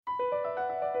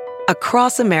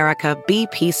Across America,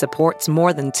 BP supports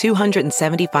more than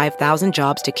 275,000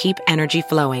 jobs to keep energy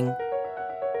flowing.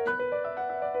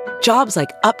 Jobs like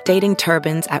updating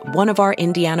turbines at one of our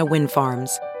Indiana wind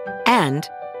farms and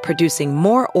producing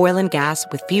more oil and gas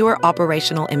with fewer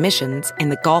operational emissions in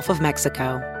the Gulf of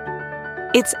Mexico.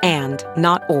 It's and,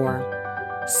 not or.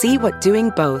 See what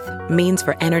doing both means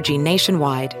for energy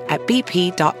nationwide at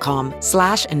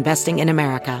bp.com/investing in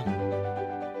America.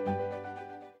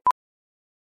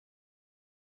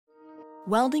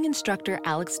 Welding instructor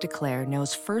Alex DeClaire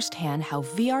knows firsthand how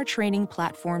VR training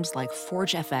platforms like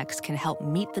ForgeFX can help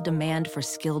meet the demand for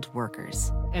skilled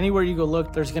workers. Anywhere you go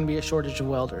look, there's going to be a shortage of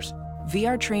welders.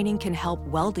 VR training can help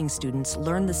welding students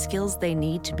learn the skills they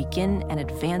need to begin and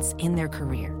advance in their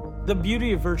career. The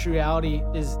beauty of virtual reality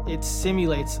is it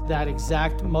simulates that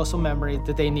exact muscle memory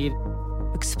that they need.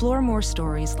 Explore more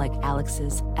stories like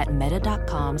Alex's at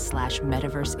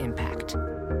meta.com/metaverseimpact.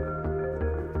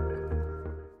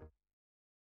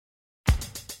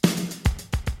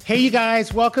 Hey, you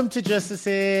guys, welcome to Just a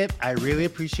Sip. I really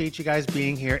appreciate you guys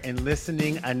being here and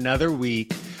listening another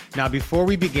week. Now, before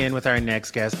we begin with our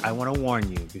next guest, I want to warn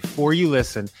you, before you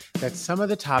listen, that some of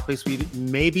the topics we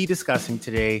may be discussing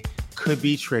today could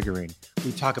be triggering.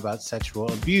 We talk about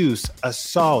sexual abuse,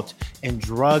 assault, and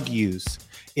drug use.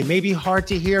 It may be hard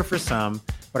to hear for some,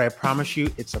 but I promise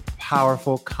you it's a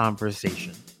powerful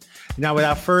conversation. Now,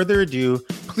 without further ado,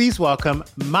 please welcome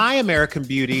my American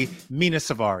beauty, Mina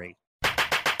Savari.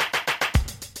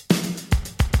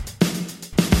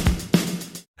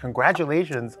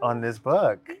 Congratulations on this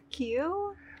book. Thank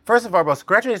you. First and foremost,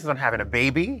 congratulations on having a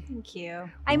baby. Thank you.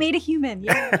 I made a human.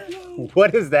 Yeah.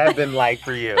 What has that been like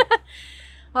for you?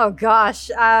 Oh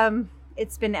gosh,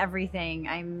 it's been everything.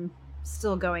 I'm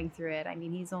still going through it. I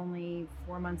mean, he's only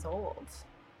 4 months old.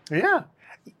 Yeah.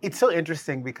 It's so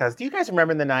interesting because do you guys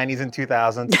remember in the 90s and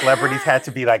 2000s, celebrities had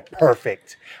to be like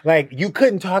perfect. Like you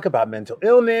couldn't talk about mental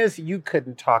illness. You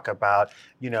couldn't talk about,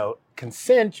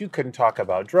 consent. You couldn't talk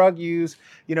about drug use,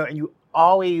 and you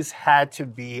always had to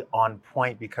be on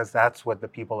point because that's what the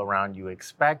people around you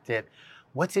expected.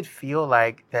 What's it feel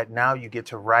like that now you get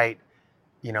to write,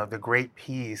 the great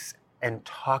piece and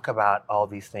talk about all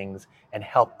these things and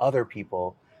help other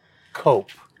people cope?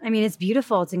 I mean, it's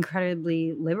beautiful. It's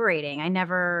incredibly liberating. I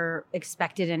never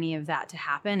expected any of that to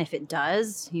happen. If it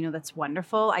does, that's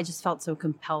wonderful. I just felt so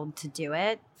compelled to do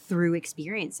it through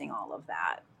experiencing all of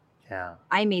that. Yeah.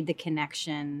 I made the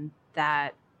connection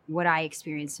that what I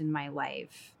experienced in my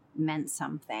life meant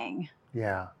something.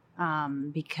 Yeah.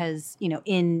 Because,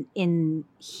 in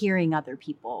hearing other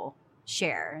people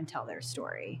share and tell their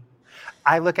story.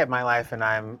 I look at my life and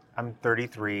I'm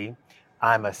 33.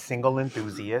 I'm a single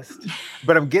enthusiast,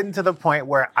 but I'm getting to the point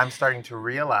where I'm starting to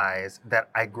realize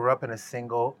that I grew up in a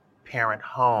single parent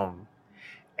home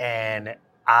and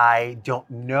I don't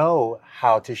know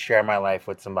how to share my life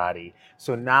with somebody.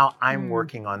 So now I'm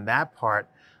working on that part.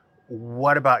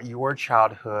 What about your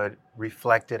childhood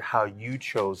reflected how you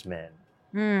chose men?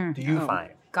 Do you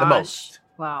find the most?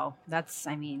 Wow. That's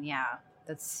I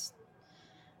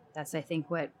think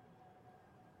what,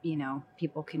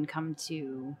 people can come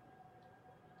to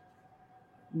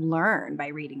learn by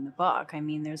reading the book. I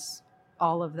mean, there's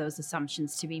all of those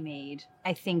assumptions to be made.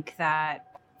 I think that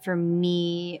for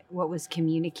me, what was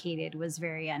communicated was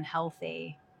very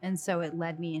unhealthy. And so it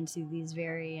led me into these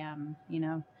very,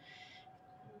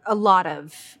 a lot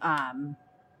of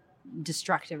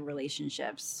destructive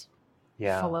relationships.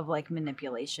 Yeah. Full of like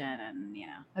manipulation and,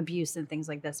 abuse and things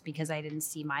like this because I didn't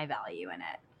see my value in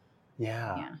it.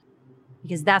 Yeah. Yeah.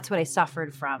 Because that's what I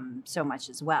suffered from so much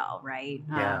as well, right?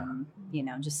 Yeah.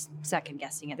 Just second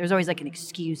guessing it. There's always like an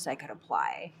excuse I could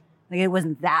apply. Like it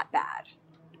wasn't that bad.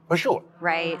 For sure.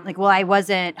 Right? Like, well, I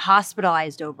wasn't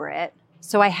hospitalized over it.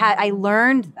 So I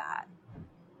learned that.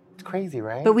 It's crazy,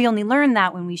 right? But we only learn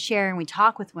that when we share and we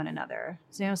talk with one another.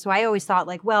 So I always thought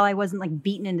like, well, I wasn't like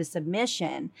beaten into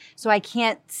submission. So I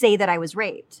can't say that I was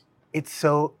raped. It's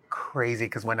so crazy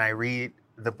because when I read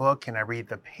the book and I read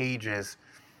the pages,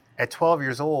 at 12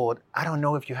 years old, I don't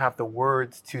know if you have the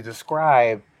words to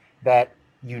describe that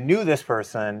you knew this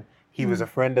person, he was a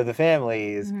friend of the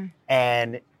family's,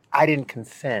 and I didn't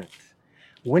consent.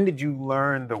 When did you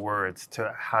learn the words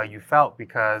to how you felt?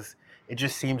 Because it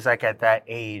just seems like at that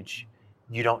age,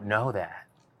 you don't know that.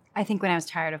 I think when I was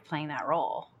tired of playing that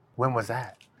role. When was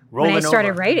that? When I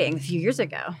started writing a few years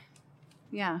ago.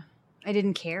 Yeah. I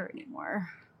didn't care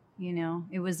anymore.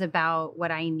 It was about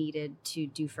what I needed to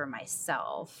do for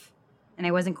myself. And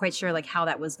I wasn't quite sure like how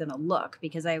that was going to look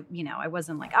because I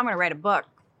wasn't like, I'm going to write a book.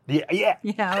 Yeah.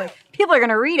 Like, people are going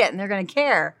to read it and they're going to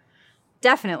care.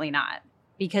 Definitely not.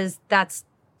 Because that's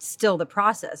still the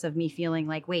process of me feeling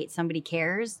like, wait, somebody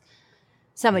cares,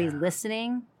 somebody's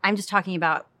listening. I'm just talking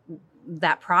about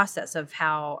that process of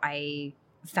how I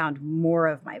found more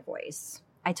of my voice.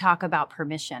 I talk about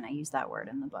permission. I use that word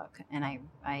in the book, and I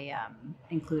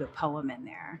include a poem in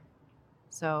there.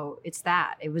 So it's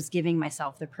that. It was giving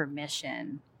myself the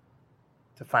permission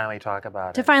to finally talk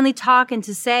about it. To finally talk and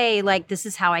to say, like, this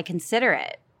is how I consider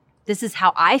it. This is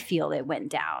how I feel it went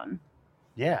down.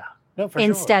 Yeah. No, for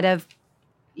Instead sure. of,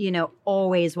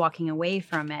 always walking away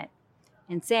from it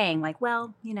and saying, like,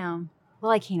 well,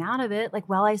 I came out of it. Like,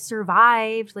 well, I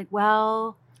survived. Like,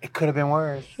 well, it could have been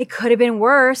worse. It could have been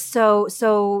worse. So,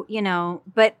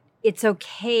 but it's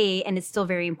okay. And it's still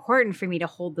very important for me to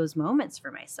hold those moments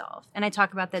for myself. And I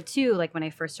talk about that too, like when I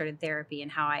first started therapy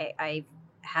and how I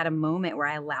had a moment where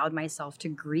I allowed myself to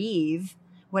grieve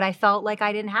what I felt like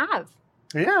I didn't have.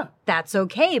 Yeah. That's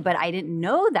okay. But I didn't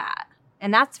know that.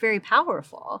 And that's very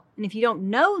powerful. And if you don't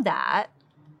know that,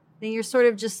 then you're sort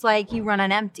of just like, you run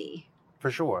on empty. For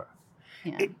sure.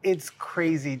 Yeah. It's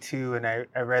crazy too, and I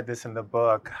read this in the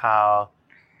book, how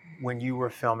when you were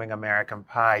filming American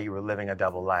Pie, you were living a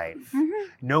double life. Mm-hmm.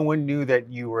 No one knew that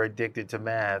you were addicted to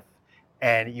meth,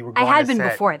 and you were going I had to been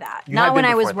set. before that. Not when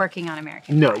I was working on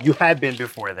American Pie. No, you had been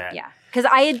before that. Yeah, because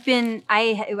I had been,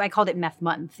 I called it meth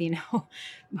month,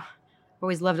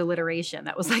 Always loved alliteration.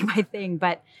 That was like my thing.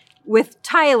 But with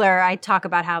Tyler, I talk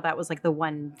about how that was like the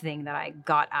one thing that I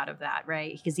got out of that,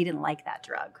 right? Because he didn't like that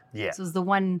drug. Yeah. So it was the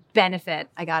one benefit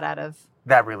I got out of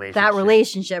that relationship. That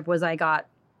relationship was I got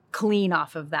clean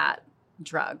off of that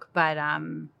drug. But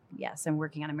yes, I'm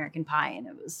working on American Pie, and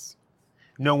it was.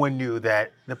 No one knew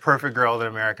that the perfect girl in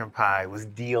American Pie was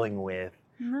dealing with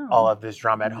all of this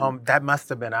drama at home. That must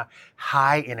have been a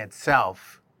high in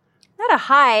itself. Not a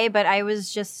high, but I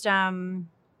was just, that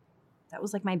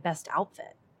was like my best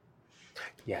outfit.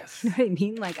 Yes. You know what I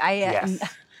mean? Like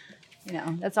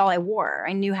that's all I wore.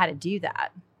 I knew how to do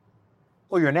that.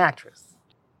 Well, you're an actress.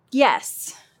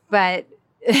 Yes, but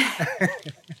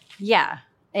yeah.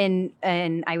 And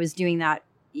I was doing that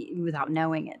without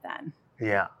knowing it then.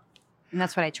 Yeah. And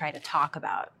that's what I try to talk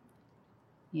about,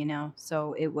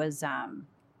 So it was,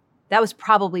 that was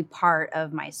probably part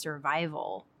of my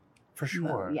survival. For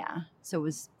sure. Yeah. So it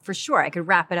was for sure. I could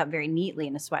wrap it up very neatly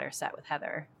in a sweater set with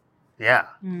Heather. Yeah.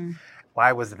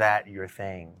 Why was that your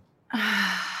thing?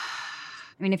 I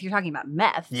mean, if you're talking about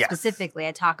meth specifically,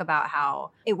 I talk about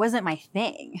how it wasn't my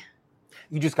thing.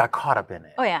 You just got caught up in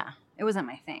it. Oh, yeah. It wasn't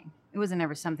my thing. It wasn't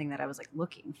ever something that I was like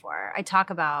looking for. I talk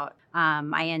about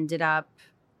I ended up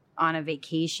on a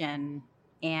vacation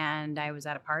and I was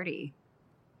at a party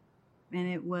and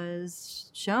it was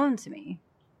shown to me.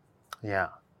 Yeah.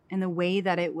 And the way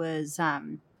that it was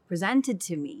presented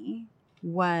to me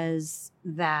was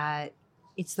that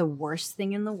it's the worst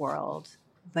thing in the world,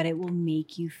 but it will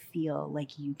make you feel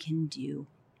like you can do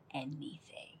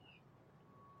anything.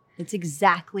 It's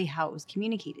exactly how it was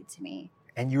communicated to me.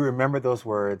 And you remember those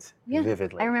words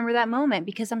vividly. I remember that moment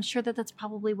because I'm sure that that's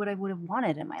probably what I would have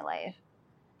wanted in my life.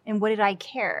 And what did I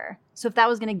care? So if that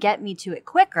was going to get me to it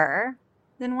quicker,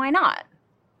 then why not?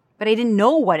 But I didn't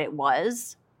know what it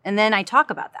was. And then I talk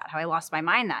about that, how I lost my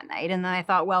mind that night. And then I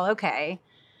thought, well, okay,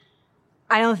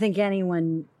 I don't think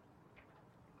anyone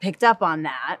picked up on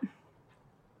that.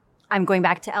 I'm going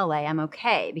back to LA. I'm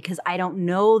okay because I don't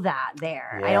know that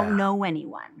there. Yeah. I don't know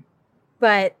anyone.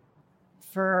 But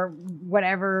for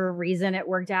whatever reason it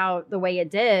worked out the way it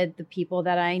did, the people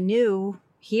that I knew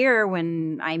here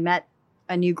when I met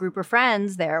a new group of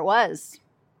friends, there it was.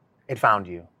 It found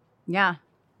you. Yeah.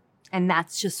 And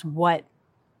that's just what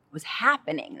was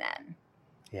happening then.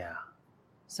 Yeah.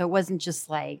 So it wasn't just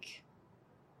like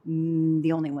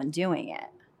the only one doing it.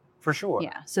 For sure.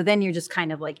 Yeah. So then you're just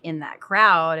kind of like in that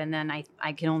crowd. And then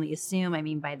I can only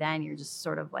assume, by then you're just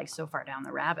sort of like so far down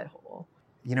the rabbit hole.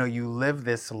 You live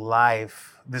this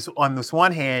life, on this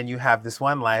one hand, you have this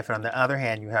one life, and on the other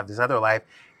hand, you have this other life.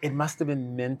 It must have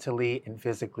been mentally and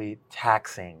physically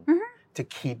taxing to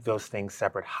keep those things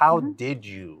separate. How did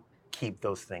you keep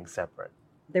those things separate?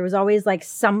 There was always like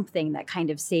something that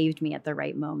kind of saved me at the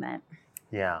right moment.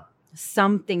 Yeah.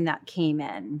 Something that came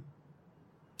in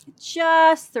at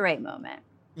just the right moment.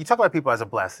 You talk about people as a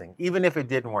blessing, even if it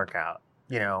didn't work out.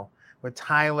 With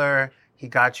Tyler, he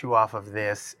got you off of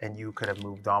this and you could have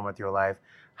moved on with your life.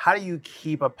 How do you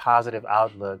keep a positive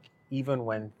outlook even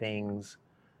when things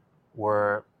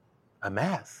were a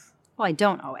mess? Well, I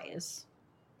don't always.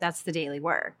 That's the daily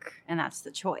work, and that's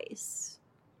the choice.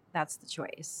 That's the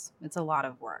choice. It's a lot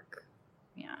of work.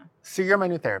 Yeah. So you're my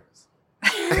new therapist.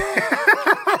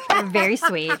 You're very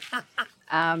sweet.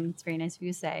 It's very nice of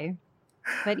you to say.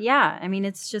 But yeah,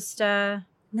 it's just,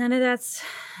 None of that's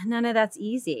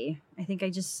easy. I think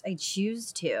I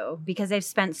choose to, because I've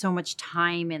spent so much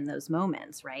time in those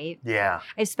moments, right? Yeah,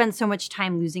 I've spent so much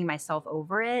time losing myself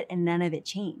over it, and none of it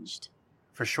changed.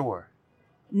 for sure.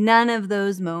 None of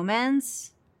those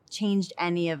moments changed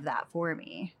any of that for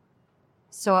me.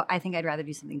 So I think I'd rather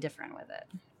do something different with it.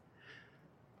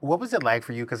 What was it like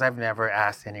for you? Because I've never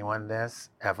asked anyone this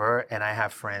ever, and I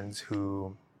have friends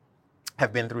who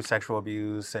have been through sexual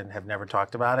abuse and have never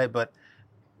talked about it, but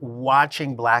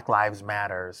watching Black Lives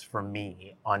Matters for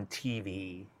me on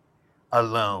TV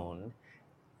alone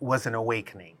was an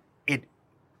awakening. It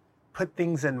put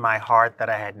things in my heart that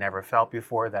I had never felt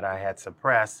before, that I had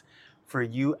suppressed. For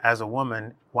you as a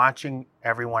woman, watching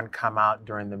everyone come out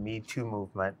during the Me Too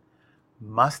movement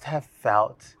must have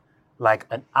felt like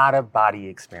an out-of-body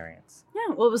experience.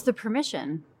 Yeah, well, it was the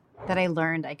permission that I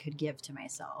learned I could give to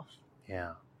myself.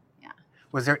 Yeah. Yeah.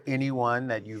 Was there anyone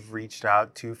that you've reached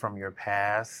out to from your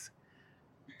past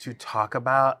to talk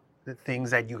about the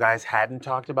things that you guys hadn't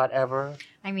talked about ever?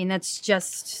 I mean, that's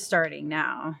just starting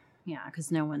now. Yeah,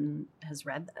 because no one has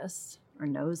read this or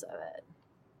knows of it.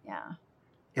 Yeah.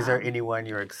 Is there anyone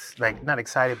you're not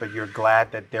excited, but you're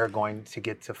glad that they're going to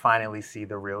get to finally see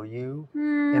the real you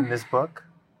in this book?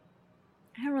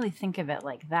 I don't really think of it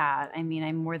like that. I mean,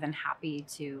 I'm more than happy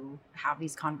to have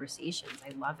these conversations.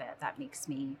 I love it. That makes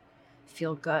me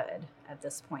feel good at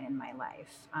this point in my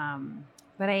life.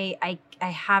 But I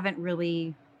haven't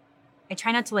really, I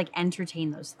try not to like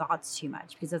entertain those thoughts too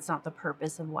much, because that's not the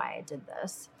purpose of why I did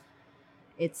this.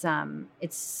 It's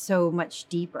so much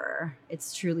deeper.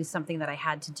 It's truly something that I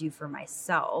had to do for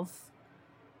myself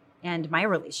and my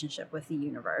relationship with the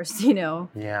universe, you know?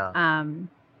 Yeah.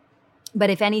 But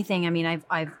if anything, I mean,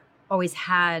 I've always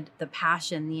had the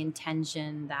passion, the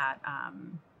intention that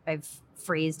I've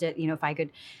phrased it, you know, if I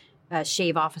could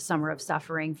shave off a summer of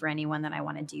suffering for anyone, then I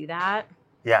want to do that.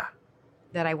 Yeah.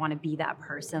 That I want to be that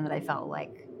person that I felt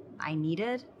like I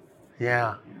needed.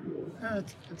 Yeah.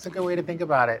 It's a good way to think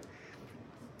about it.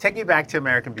 Take me back to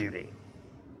American Beauty.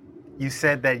 You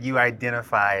said that you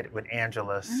identified with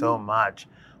Angela so much.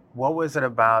 What was it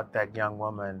about that young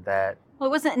woman that... Well,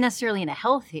 it wasn't necessarily in a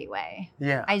healthy way.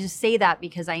 Yeah. I just say that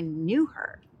because I knew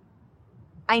her.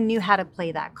 I knew how to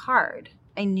play that card.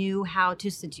 I knew how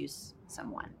to seduce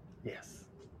someone. Yes.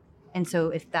 And so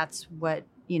if that's what,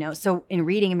 you know, so in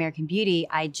reading American Beauty,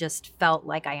 I just felt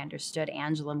like I understood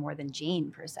Angela more than Jane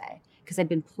per se, because I'd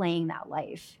been playing that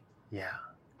life. Yeah.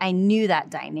 I knew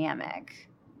that dynamic.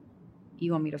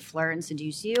 You want me to flirt and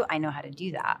seduce you? I know how to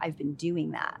do that. I've been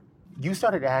doing that. You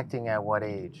started acting at what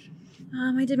age?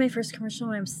 I did my first commercial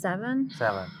when I was 7.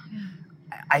 7. Yeah.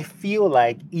 I feel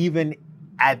like even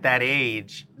at that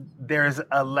age, there's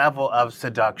a level of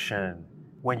seduction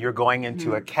when you're going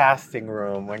into a casting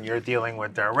room, when you're dealing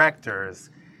with directors.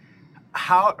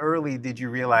 How early did you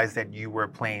realize that you were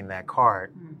playing that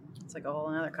card? It's like a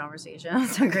whole other conversation.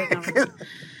 It's a great conversation.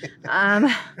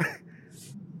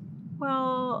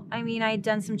 Well, I mean, I'd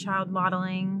done some child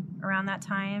modeling around that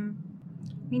time.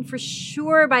 I mean, for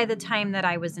sure by the time that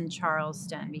I was in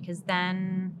Charleston, because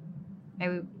then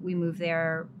we moved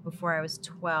there before I was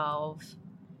 12.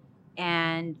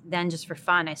 And then just for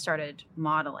fun, I started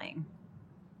modeling.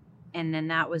 And then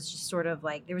that was just sort of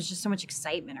like, there was just so much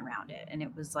excitement around it. And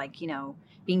it was like, you know,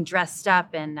 being dressed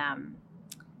up and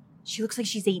she looks like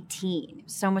she's 18.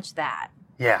 So much that.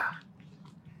 Yeah.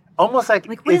 Almost like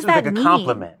what it does was that like a mean?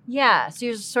 compliment. Yeah. So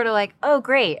you're just sort of like, oh,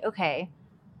 great. Okay.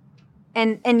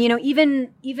 And you know,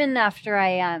 even after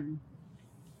I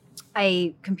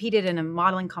competed in a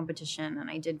modeling competition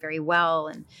and I did very well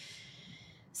and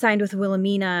signed with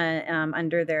Wilhelmina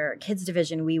under their kids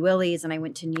division, Wee Willies, and I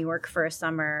went to New York for a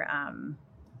summer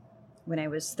when I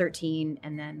was 13,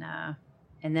 and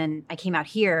then I came out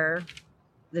here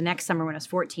the next summer when I was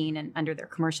 14 and under their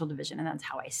commercial division, and that's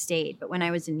how I stayed. But when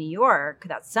I was in New York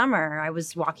that summer, I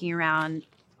was walking around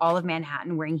all of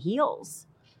Manhattan wearing heels.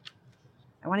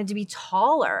 I wanted to be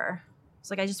taller.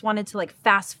 It's like I just wanted to like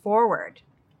fast forward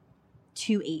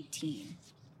to 18.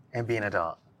 And be an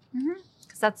adult.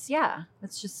 Because That's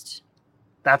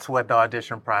what the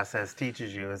audition process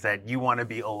teaches you, is that you want to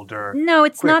be older. No,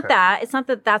 it's quicker. not that. It's not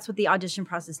that that's what the audition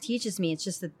process teaches me. It's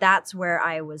just that that's where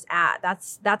I was at.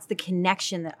 That's the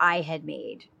connection that I had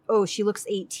made. Oh, she looks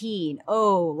 18.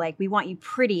 Oh, like we want you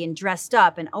pretty and dressed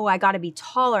up. And oh, I got to be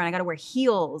taller and I got to wear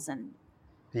heels. And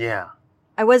Yeah.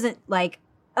 I wasn't like,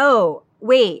 oh,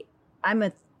 wait, I'm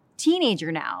a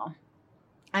teenager now.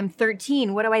 I'm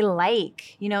 13. What do I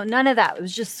like? You know, none of that. It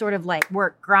was just sort of like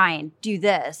work, grind, do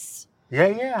this.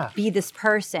 Yeah. Be this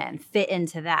person, fit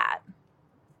into that.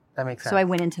 That makes sense. So I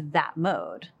went into that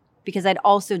mode because I'd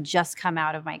also just come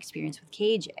out of my experience with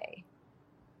KJ.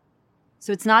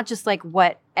 So it's not just like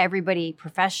what everybody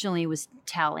professionally was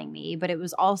telling me, but it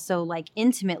was also like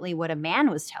intimately what a man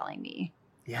was telling me.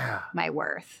 Yeah. My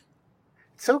worth.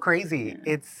 It's so crazy.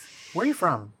 Where are you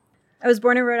from? I was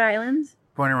born in Rhode Island.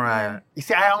 Born in Rhode Island. You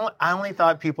see, I only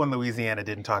thought people in Louisiana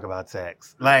didn't talk about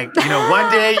sex. Like,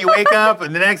 one day you wake up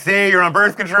and the next day you're on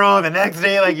birth control and the next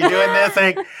day like you're doing this.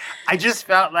 Like, I just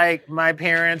felt like my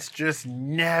parents just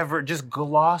never, just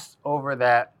glossed over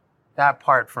that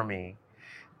part for me.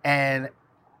 And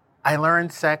I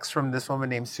learned sex from this woman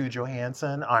named Sue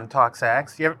Johansson on Talk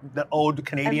Sex. The old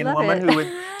Canadian woman who would,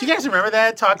 do you guys remember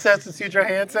that? Talk Sex with Sue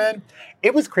Johansson?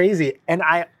 It was crazy. And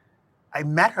I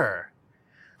met her.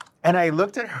 And I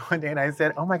looked at her one day and I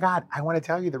said, oh my God, I want to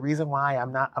tell you the reason why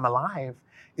I'm alive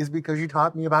is because you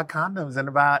taught me about condoms and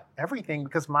about everything,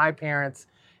 because my parents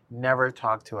never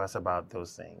talked to us about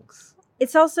those things.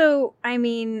 It's also, I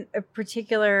mean, a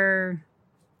particular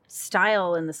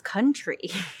style in this country.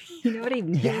 You know what I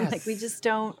mean? Yes. Like we just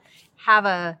don't have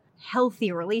a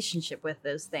healthy relationship with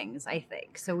those things, I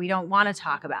think. So we don't want to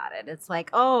talk about it. It's like,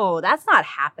 oh, that's not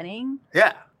happening.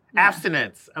 Yeah.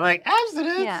 Abstinence. I'm like,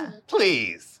 abstinence? Yeah.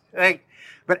 Please. Like,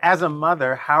 but as a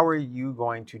mother, how are you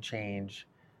going to change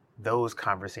those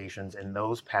conversations and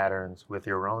those patterns with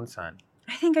your own son?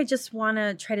 I think I just want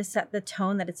to try to set the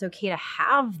tone that it's okay to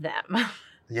have them.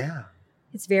 Yeah.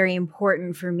 It's very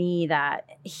important for me that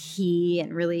he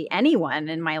and really anyone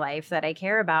in my life that I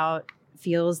care about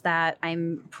feels that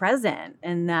I'm present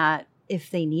and that if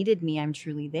they needed me, I'm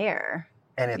truly there.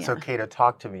 And it's okay to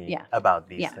talk to me about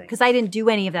these things. Because I didn't do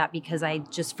any of that because I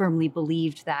just firmly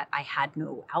believed that I had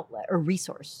no outlet or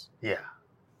resource. Yeah.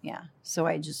 Yeah. So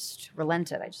I just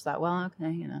relented. I just thought, well,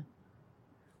 okay,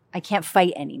 I can't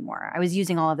fight anymore. I was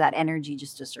using all of that energy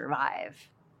just to survive.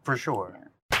 For sure. Yeah.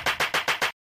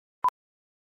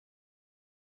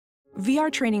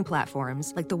 VR training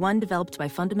platforms, like the one developed by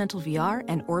Fundamental VR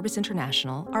and Orbis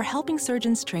International, are helping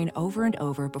surgeons train over and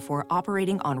over before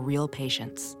operating on real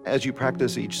patients. As you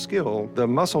practice each skill, the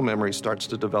muscle memory starts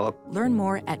to develop. Learn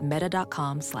more at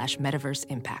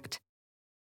meta.com/metaverseimpact.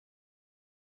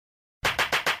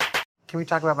 Can we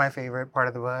talk about my favorite part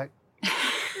of the book?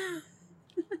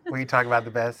 Where you talk about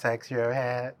the best sex you ever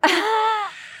had?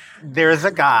 There's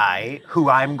a guy who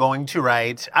I'm going to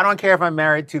write. I don't care if I'm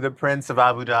married to the Prince of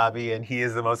Abu Dhabi and he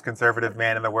is the most conservative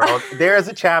man in the world. There is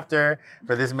a chapter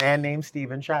for this man named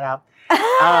Steven. Shout out.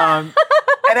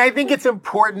 And I think it's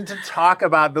important to talk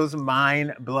about those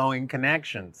mind-blowing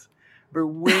connections. But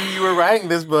when you were writing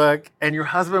this book and your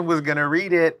husband was going to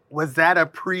read it, was that a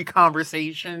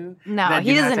pre-conversation? No,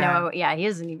 he doesn't know. Yeah, he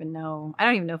doesn't even know. I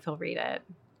don't even know if he'll read it.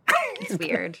 It's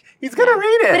weird. He's going to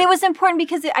read it. But it was important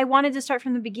because I wanted to start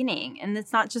from the beginning. And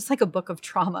it's not just like a book of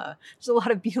trauma. There's a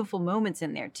lot of beautiful moments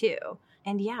in there too.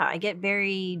 And yeah, I get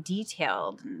very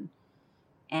detailed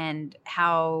and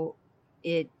how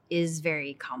it is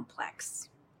very complex.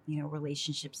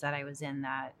 Relationships that I was in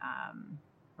that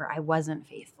where I wasn't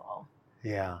faithful.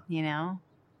 Yeah.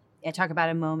 I talk about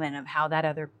a moment of how that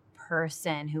other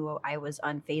person who I was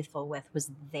unfaithful with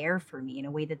was there for me in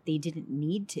a way that they didn't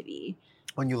need to be.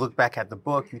 When you look back at the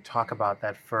book, you talk about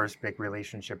that first big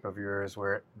relationship of yours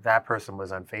where that person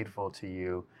was unfaithful to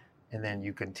you, and then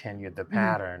you continued the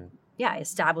pattern. Yeah, I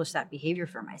established that behavior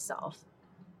for myself.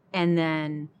 And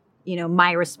then,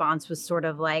 my response was sort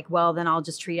of like, well, then I'll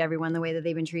just treat everyone the way that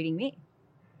they've been treating me.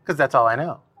 Because that's all I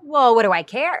know. Well, what do I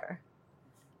care?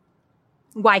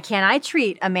 Why can't I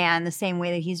treat a man the same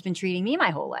way that he's been treating me my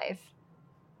whole life?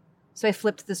 So I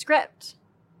flipped the script.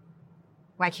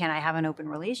 Why can't I have an open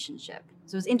relationship?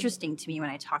 So it was interesting to me when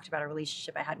I talked about a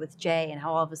relationship I had with Jay and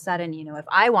how all of a sudden, if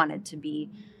I wanted to be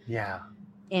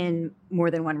in more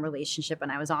than one relationship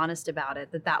and I was honest about it,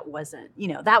 that wasn't,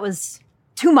 that was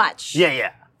too much.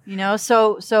 Yeah.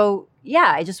 So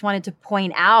yeah, I just wanted to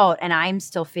point out, and I'm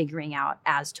still figuring out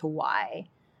as to why.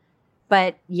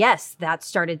 But yes, that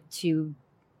started to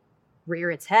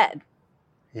rear its head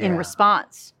in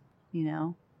response,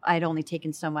 I'd only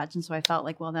taken so much. And so I felt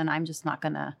like, well, then I'm just not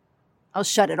I'll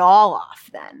shut it all off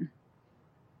then.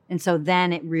 And so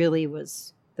then it really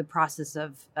was the process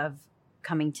of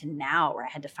coming to now where I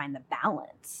had to find the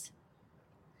balance.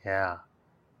 Yeah.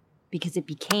 Because it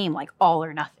became like all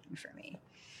or nothing for me.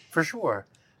 For sure.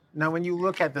 Now, when you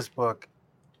look at this book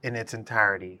in its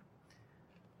entirety,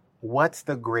 what's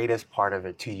the greatest part of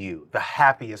it to you? The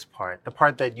happiest part, the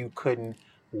part that you couldn't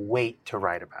wait to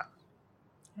write about?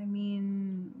 I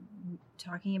mean,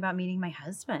 talking about meeting my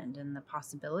husband and the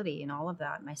possibility and all of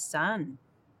that, my son.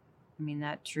 I mean,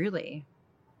 that truly,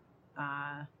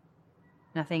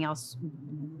 nothing else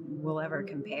will ever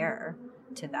compare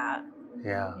to that.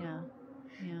 Yeah.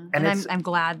 And I'm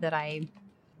glad that I'm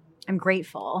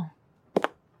grateful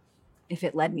if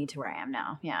it led me to where I am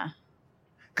now. Yeah.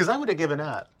 Because I would have given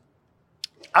up.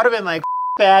 I would have been like,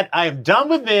 that. I am done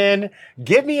with men.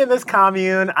 Get me in this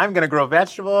commune. I'm going to grow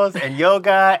vegetables and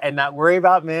yoga and not worry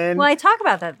about men. Well, I talk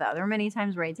about that, though. There were many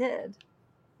times where I did.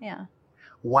 Yeah.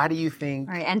 Why do you think...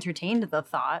 Or I entertained the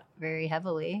thought very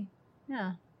heavily.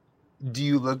 Yeah. Do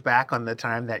you look back on the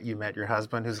time that you met your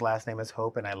husband, whose last name is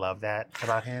Hope, and I love that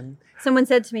about him? Someone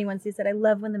said to me once, they said, I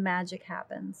love when the magic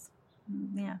happens.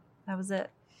 Yeah, that was it.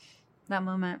 That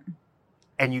moment.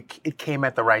 And it came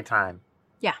at the right time.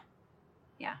 Yeah.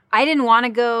 Yeah. I didn't want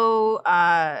to go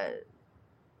at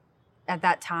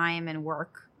that time and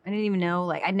work. I didn't even know,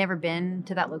 like, I'd never been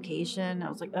to that location. I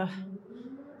was like, ugh.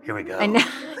 Here we go. I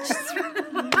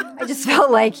just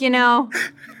felt like, I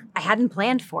hadn't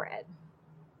planned for it.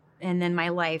 And then my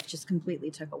life just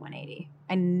completely took a 180.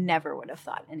 I never would have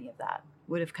thought any of that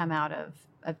would have come out of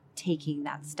taking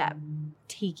that step,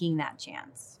 taking that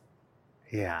chance.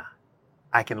 Yeah.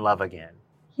 I can love again.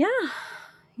 Yeah.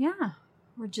 Yeah.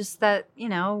 Or just that,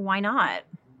 why not?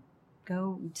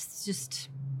 Go just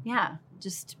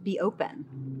be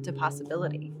open to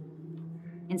possibility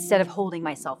instead of holding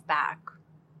myself back.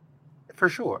 For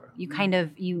sure. You kind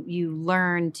of, you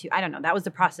learn to, I don't know, that was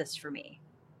the process for me.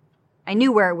 I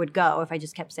knew where it would go if I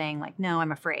just kept saying like, no,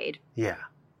 I'm afraid. Yeah.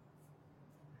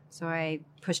 So I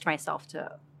pushed myself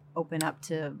to open up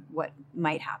to what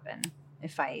might happen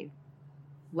if I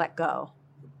let go.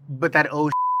 But that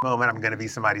moment, I'm going to be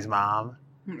somebody's mom.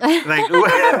 Like,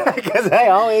 because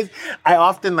I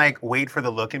often like wait for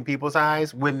the look in people's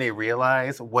eyes when they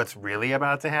realize what's really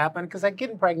about to happen. Because like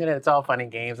getting pregnant, it's all fun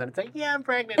and games. And it's like, yeah, I'm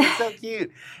pregnant. It's so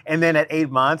cute. And then at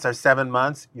 8 months or 7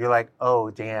 months, you're like,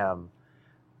 oh, damn.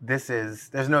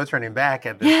 There's no turning back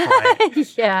at this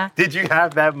point. Yeah. Did you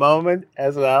have that moment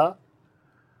as well?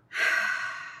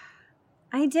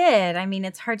 I did. I mean,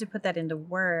 it's hard to put that into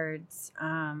words.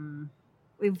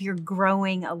 If you're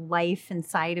growing a life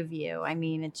inside of you, I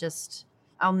mean,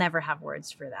 I'll never have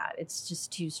words for that. It's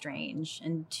just too strange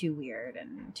and too weird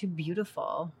and too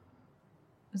beautiful.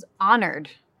 I was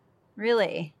honored,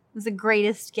 really. It was the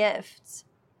greatest gift.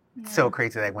 Yeah. It's so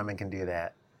crazy that women can do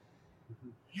that.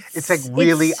 It's like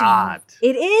really odd.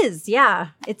 It is, yeah.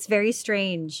 It's very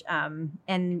strange.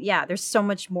 And yeah, there's so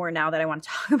much more now that I want to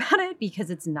talk about it because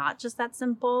it's not just that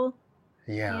simple.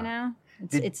 Yeah.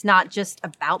 It's not just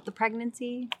about the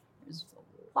pregnancy. There's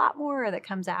a lot more that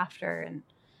comes after. And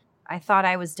I thought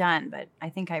I was done, but I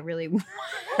think I really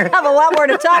have a lot more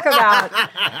to talk about.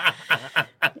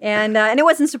 And it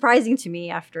wasn't surprising to me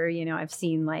after, I've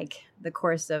seen like the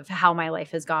course of how my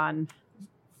life has gone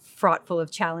fraught full of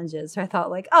challenges. So I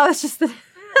thought like, oh, it's just like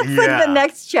the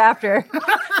next chapter.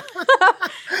 I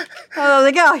was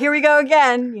like, oh, here we go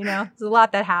again. There's a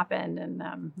lot that happened. And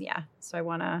so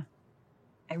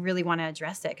I really want to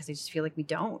address it because I just feel like we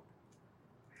don't.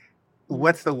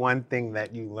 What's the one thing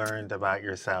that you learned about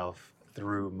yourself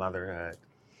through motherhood?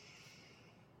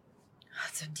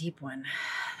 That's a deep one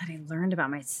that I learned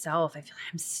about myself. I feel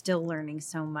like I'm still learning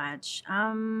so much.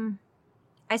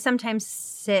 I sometimes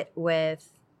sit with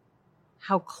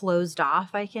how closed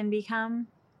off I can become.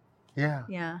 Yeah.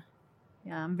 Yeah.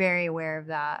 Yeah. I'm very aware of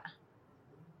that.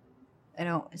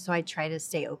 So I try to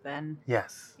stay open.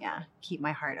 Yes. Yeah. Keep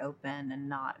my heart open and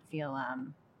not feel,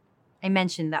 I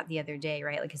mentioned that the other day,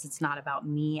 right? Like, because it's not about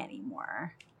me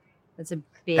anymore. That's a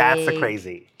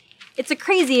crazy. It's a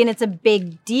crazy and it's a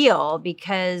big deal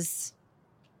because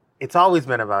it's always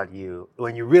been about you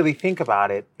when you really think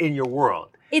about it in your world.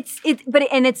 It's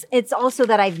also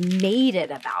that I've made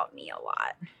it about me a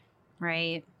lot,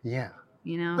 right? Yeah.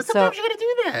 But sometimes you got to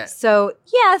do that. So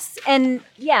yes, and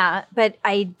yeah, but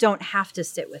I don't have to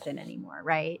sit with it anymore,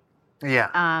 right? Yeah.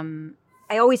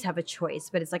 I always have a choice,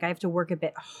 but it's like I have to work a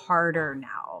bit harder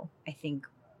now, I think,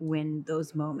 when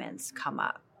those moments come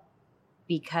up.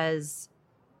 Because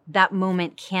that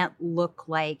moment can't look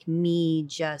like me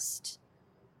just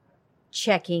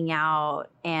checking out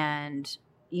and,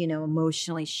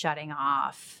 emotionally shutting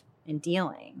off and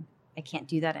dealing. I can't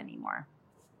do that anymore.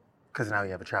 Because now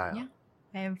you have a child. Yeah.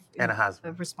 And a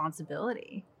husband. A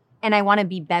responsibility. And I want to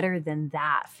be better than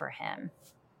that for him.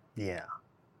 Yeah.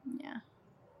 Yeah.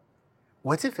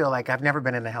 What's it feel like? I've never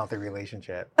been in a healthy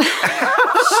relationship.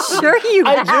 Sure you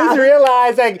have. I just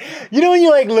realized, like, when you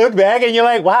like look back and you're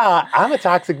like, wow, I'm a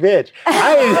toxic bitch.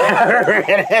 I've never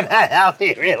been in a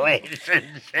healthy relationship.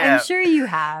 I'm sure you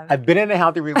have. I've been in a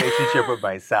healthy relationship with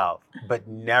myself, but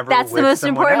never That's with the most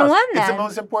someone important else. one, then. It's the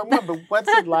most important one. But what's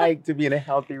it like to be in a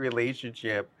healthy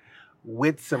relationship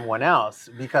with someone else?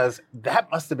 Because that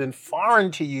must have been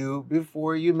foreign to you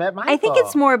before you met Michael. I think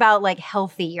it's more about like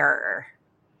healthier.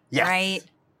 Yes. Right?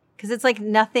 Because it's like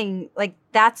nothing, like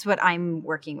that's what I'm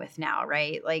working with now,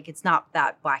 right? Like it's not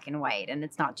that black and white, and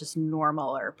it's not just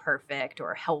normal or perfect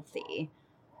or healthy.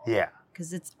 Yeah.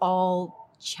 Because it's all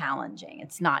challenging.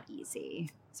 It's not easy.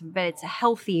 But it's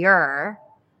healthier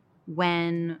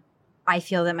when I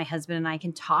feel that my husband and I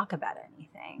can talk about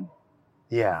anything.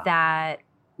 Yeah. That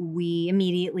we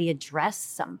immediately address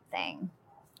something.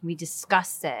 We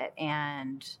discuss it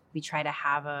and we try to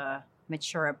have a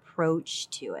mature approach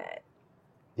to it.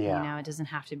 Yeah. You know, it doesn't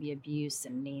have to be abuse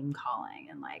and name calling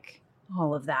and like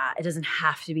all of that. It doesn't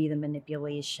have to be the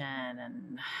manipulation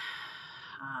and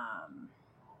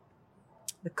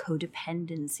the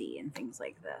codependency and things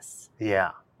like this.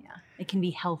 Yeah. Yeah. It can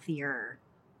be healthier.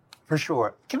 For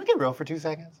sure. Can we get real for 2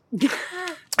 seconds?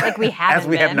 Like we haven't As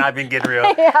we have been. not been getting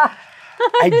real. Yeah.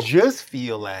 I just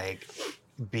feel like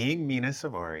being Mina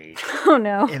Savori Oh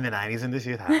no. in the 90s and the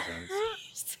 2000s,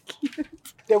 So cute.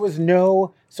 there was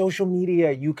no social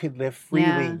media. You could live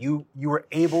freely. Yeah. You were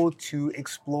able to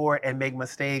explore and make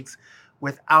mistakes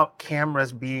without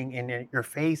cameras being in your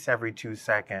face every 2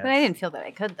 seconds. But I didn't feel that I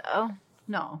could though.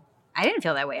 No. I didn't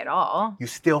feel that way at all. You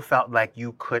still felt like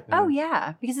you couldn't. Oh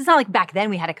yeah. Because it's not like back then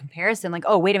we had a comparison like,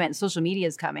 oh, wait a minute, social media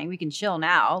is coming. We can chill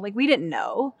now. Like we didn't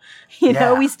know. You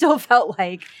know, Yeah. we still felt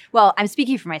like, well, I'm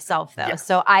speaking for myself though. Yes.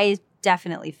 So I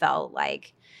definitely felt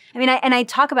like, I mean, I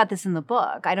talk about this in the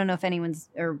book. I don't know if anyone's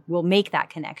or will make that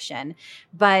connection.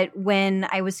 But when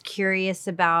I was curious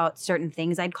about certain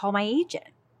things, I'd call my agent.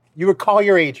 You would call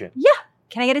your agent. Yeah.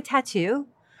 Can I get a tattoo?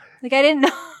 Like I didn't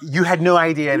know. You had no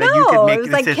idea that you No, could make it was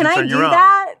the like, decisions can I on do your own.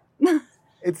 that?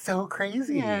 It's so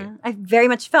crazy. Yeah, I very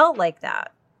much felt like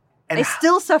that. And I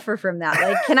still suffer from that.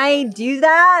 Like, can I do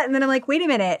that? And then I'm like, wait a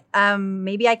minute.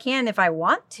 Maybe I can if I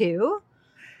want to.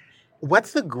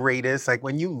 what's the greatest, like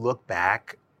when you look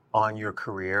back on your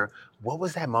career, what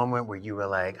was that moment where you were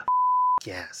like,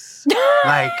 yes?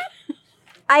 Like,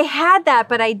 I had that,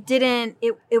 but I didn't.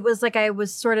 It was like I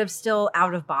was sort of still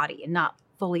out of body and not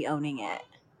fully owning it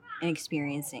and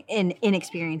experiencing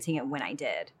it when I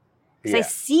did. Because I yeah.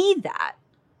 see that.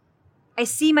 I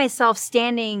see myself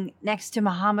standing next to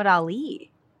Muhammad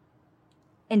Ali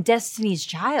and Destiny's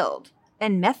Child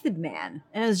and Method Man.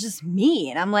 And it was just me.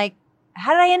 And I'm like,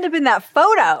 how did I end up in that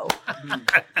photo?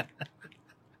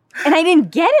 And I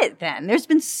didn't get it then. There's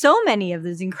been so many of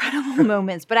those incredible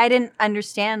moments, but I didn't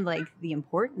understand like the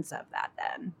importance of that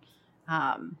then.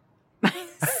 I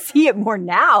see it more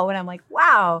now and I'm like,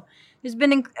 wow, there's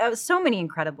been so many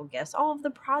incredible gifts, all of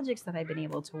the projects that I've been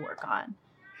able to work on.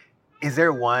 Is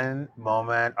there one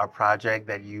moment or project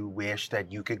that you wish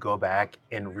that you could go back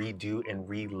and redo and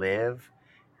relive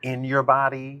in your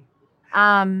body?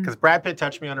 Because Brad Pitt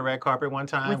touched me on the red carpet one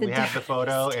time. With a We have the different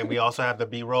photo and we also have the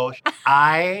B-roll.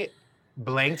 I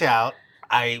blanked out.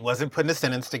 I wasn't putting a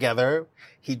sentence together.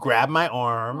 He grabbed my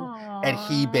arm and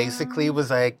he basically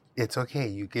was like, it's okay,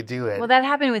 you could do it. Well, that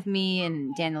happened with me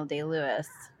and Daniel Day-Lewis.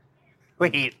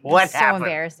 Wait, what It's so happened?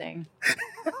 embarrassing.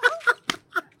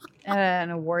 At an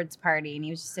awards party, and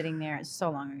he was just sitting there. It's so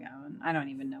long ago, and I don't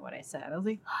even know what I said. I was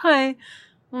like, "Hi,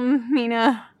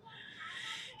 Mina,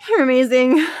 you're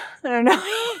amazing." I don't know.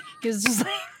 He was just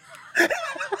like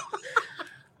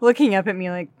looking up at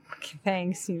me, like,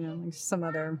 "Thanks," you know, like some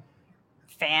other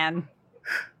fan.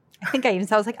 I think I even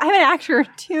said, "I was like, I'm an actor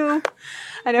too."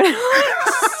 I don't know.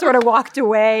 Just sort of walked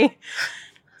away.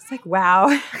 It's like, wow.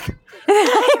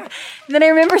 And then I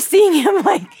remember seeing him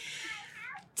like,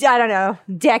 I don't know,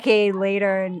 decade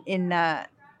later in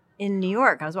New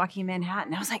York. I was walking in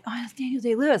Manhattan. I was like, oh, that's Daniel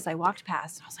Day-Lewis. I walked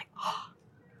past and I was like, oh,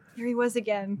 there he was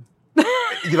again.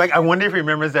 You're like, I wonder if he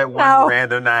remembers that one No.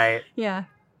 random night. Yeah.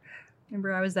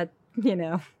 Remember I was that, you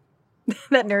know,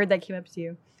 that nerd that came up to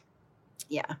you.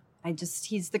 Yeah.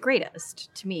 He's the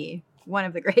greatest to me. One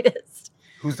of the greatest.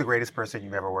 Who's the greatest person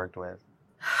you've ever worked with?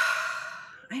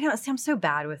 I don't see, I'm so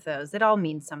bad with those. It all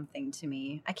means something to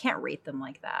me. I can't rate them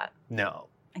like that. No.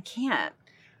 I can't.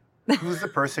 Who's the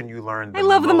person you learned the I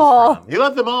love them most all. from? You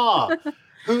love them all.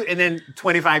 Who? And then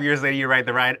 25 years later, you write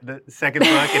the second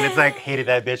book, and it's like, hated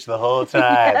that bitch the whole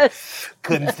time. Yes.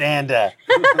 Couldn't stand her.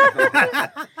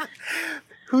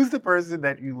 Who's the person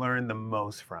that you learned the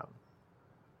most from?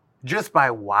 Just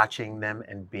by watching them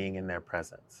and being in their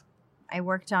presence. I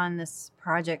worked on this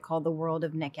project called The World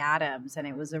of Nick Adams, and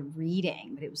it was a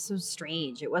reading, but it was so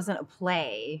strange. It wasn't a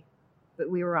play, but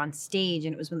we were on stage,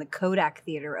 and it was when the Kodak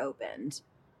Theater opened,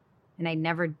 and I'd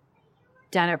never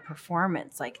done a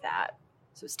performance like that.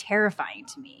 So it was terrifying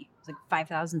to me. It was like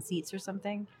 5,000 seats or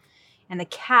something. And the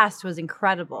cast was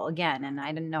incredible, again, and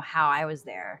I didn't know how I was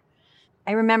there.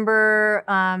 I remember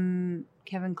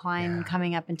Kevin Kline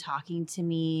coming up and talking to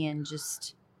me and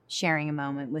just sharing a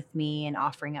moment with me and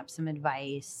offering up some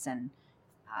advice, and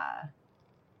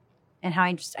how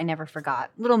I never forgot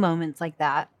little moments like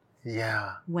that.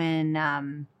 Yeah.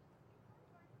 When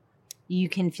you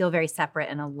can feel very separate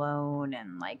and alone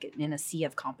and like in a sea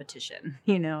of competition,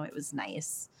 it was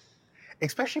nice.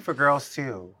 Especially for girls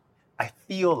too. I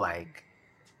feel like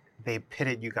they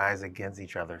pitted you guys against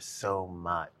each other so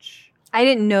much. I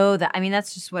didn't know that. I mean,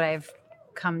 that's just what I've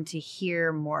come to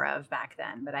hear more of back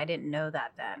then, but I didn't know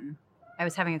that then. I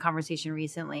was having a conversation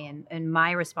recently, and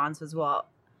my response was, well,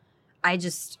 I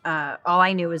just, all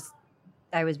I knew was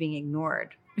I was being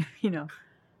ignored,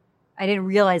 I didn't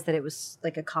realize that it was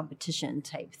like a competition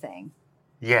type thing.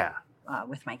 Yeah.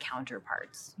 With my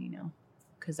counterparts,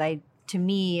 because to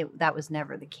me, that was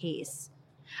never the case.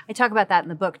 I talk about that in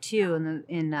the book too,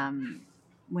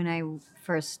 when I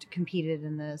first competed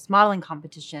in this modeling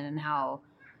competition, and how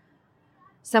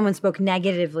someone spoke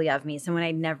negatively of me, someone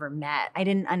I'd never met. I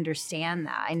didn't understand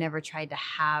that. I never tried to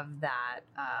have that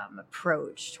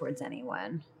approach towards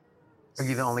anyone. Are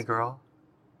you the only girl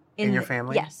in your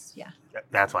family? Yes, yeah.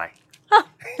 That's why.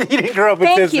 You didn't grow up with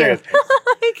Thank sisters. you.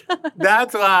 Oh my God.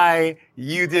 That's why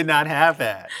you did not have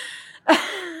that.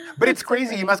 But it's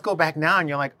crazy. You must go back now and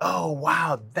you're like, oh,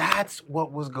 wow, that's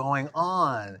what was going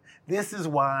on. This is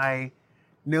why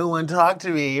no one talked to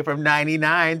me from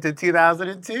 99 to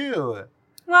 2002.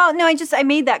 Well, no, I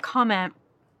made that comment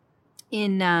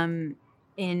in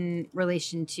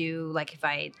relation to like if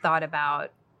I thought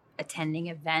about attending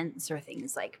events or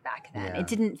things like back then. Yeah. It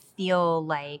didn't feel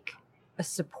like a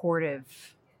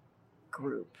supportive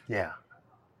group. Yeah.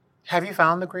 Have you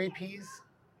found the Great Peas?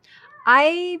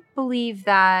 I believe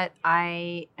that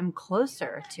I am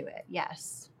closer to it.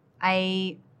 Yes.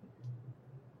 I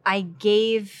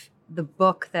gave the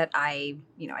book that I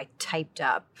typed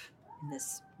up in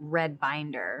this red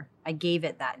binder. I gave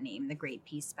it that name, The Great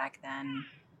Peace, back then.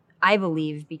 I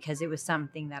believe because it was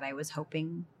something that I was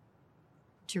hoping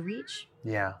to reach.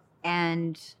 Yeah.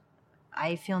 And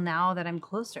I feel now that I'm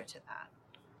closer to that.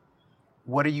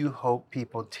 What do you hope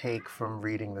people take from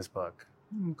reading this book?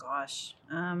 Oh gosh.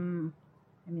 I mean,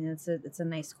 it's a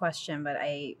nice question, but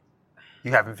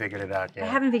You haven't figured it out yet. I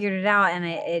haven't figured it out,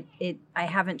 and I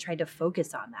haven't tried to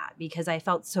focus on that because I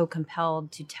felt so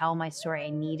compelled to tell my story. I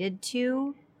needed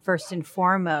to, first and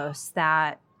foremost,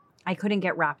 that I couldn't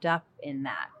get wrapped up in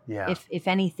that. Yeah. If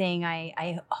anything,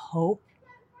 I hope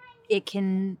it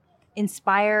can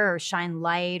inspire or shine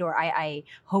light, or I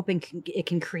hope it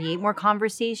can create more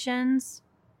conversations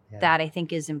that I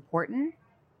think is important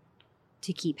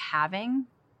to keep having.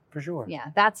 For sure.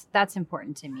 Yeah, that's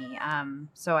important to me.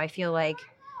 So I feel like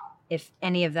if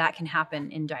any of that can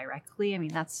happen indirectly, I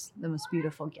mean, that's the most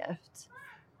beautiful gift.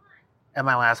 And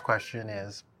my last question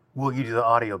is, will you do the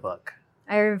audiobook?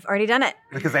 I've already done it.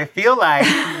 Because I feel like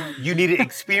you need to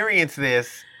experience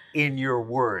this in your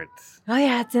words. Oh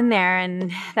yeah, it's in there,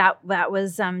 and that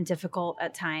was difficult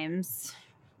at times.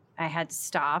 I had to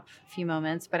stop a few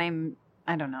moments, but I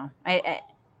don't know.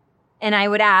 And I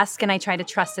would ask, and I try to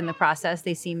trust in the process.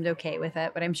 They seemed okay with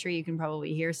it, but I'm sure you can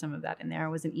probably hear some of that in there. It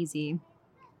wasn't easy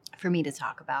for me to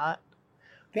talk about.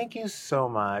 Thank you so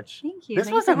much. Thank you.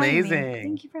 This was amazing.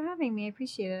 Thank you for having me. I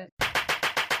appreciate it.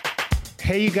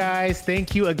 Hey, you guys,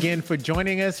 thank you again for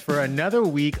joining us for another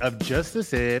week of Just a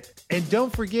Sip. And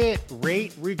don't forget,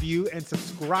 rate, review, and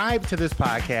subscribe to this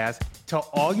podcast. Tell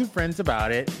all your friends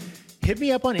about it. Hit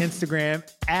me up on Instagram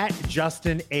at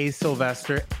Justin A.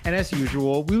 Sylvester. And as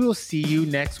usual, we will see you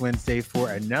next Wednesday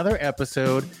for another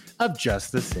episode of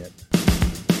Just a Sip.